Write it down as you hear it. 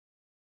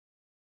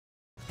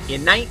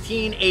In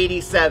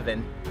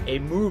 1987, a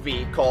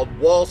movie called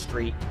Wall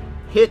Street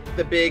hit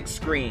the big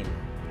screen.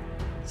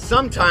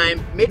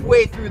 Sometime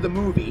midway through the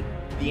movie,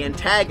 the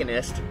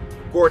antagonist,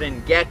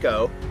 Gordon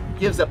Gekko,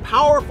 gives a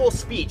powerful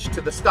speech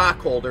to the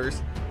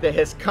stockholders that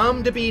has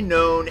come to be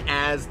known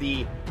as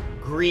the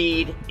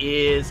 "Greed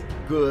is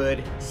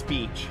Good"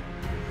 speech.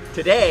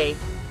 Today,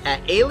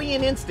 at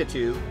Alien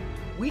Institute,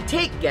 we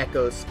take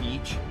Gekko's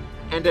speech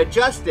and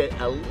adjust it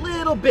a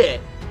little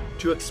bit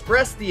to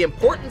express the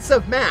importance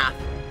of math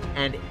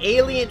and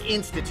Alien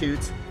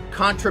Institute's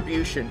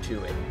contribution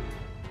to it.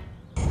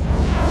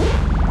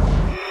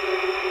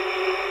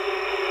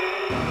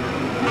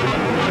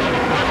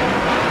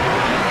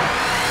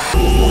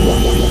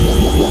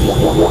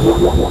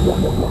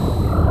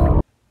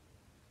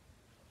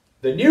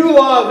 The new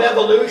law of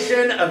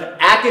evolution of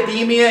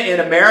academia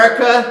in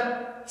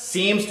America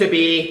seems to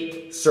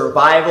be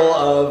survival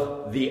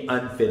of the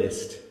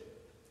unfittest.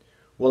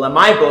 Well, in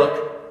my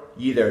book,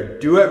 you either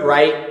do it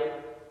right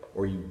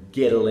or you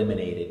get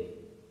eliminated.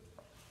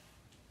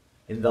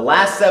 In the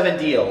last 7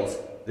 deals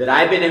that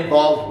I've been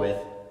involved with,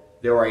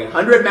 there are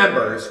 100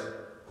 members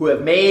who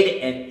have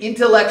made an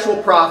intellectual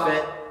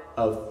profit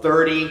of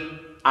 30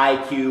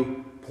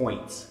 IQ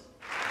points.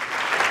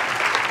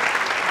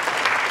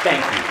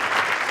 Thank you.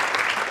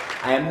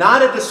 I am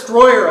not a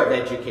destroyer of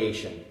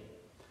education.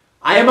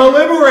 I am a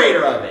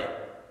liberator of it.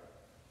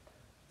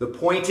 The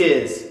point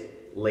is,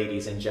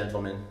 ladies and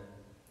gentlemen,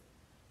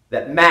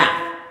 that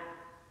math,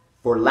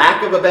 for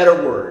lack of a better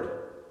word,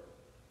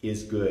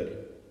 is good.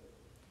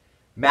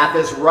 Math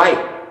is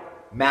right.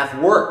 Math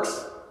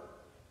works.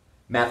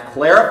 Math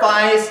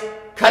clarifies,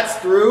 cuts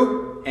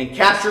through, and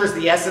captures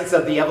the essence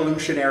of the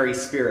evolutionary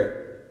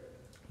spirit.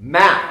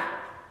 Math,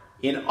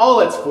 in all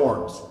its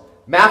forms,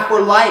 math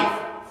for life,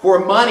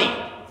 for money,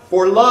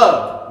 for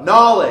love,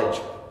 knowledge,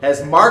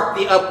 has marked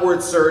the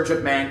upward surge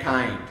of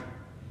mankind.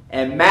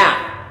 And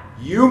math,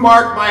 you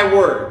mark my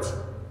words,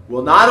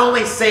 will not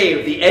only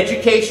save the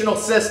educational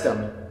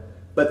system,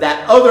 but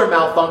that other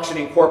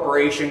malfunctioning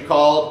corporation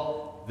called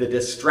the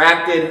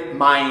Distracted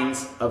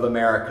Minds of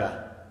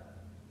America.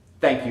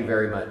 Thank you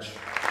very much.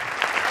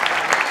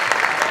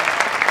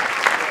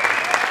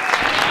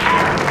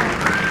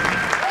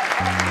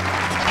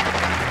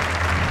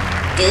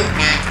 Do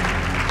not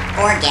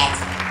forget,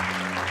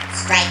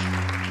 strike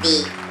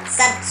the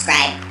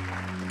subscribe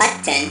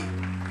button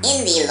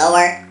in the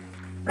lower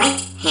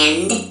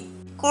right-hand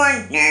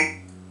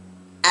corner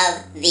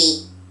of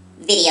the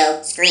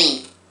video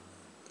screen.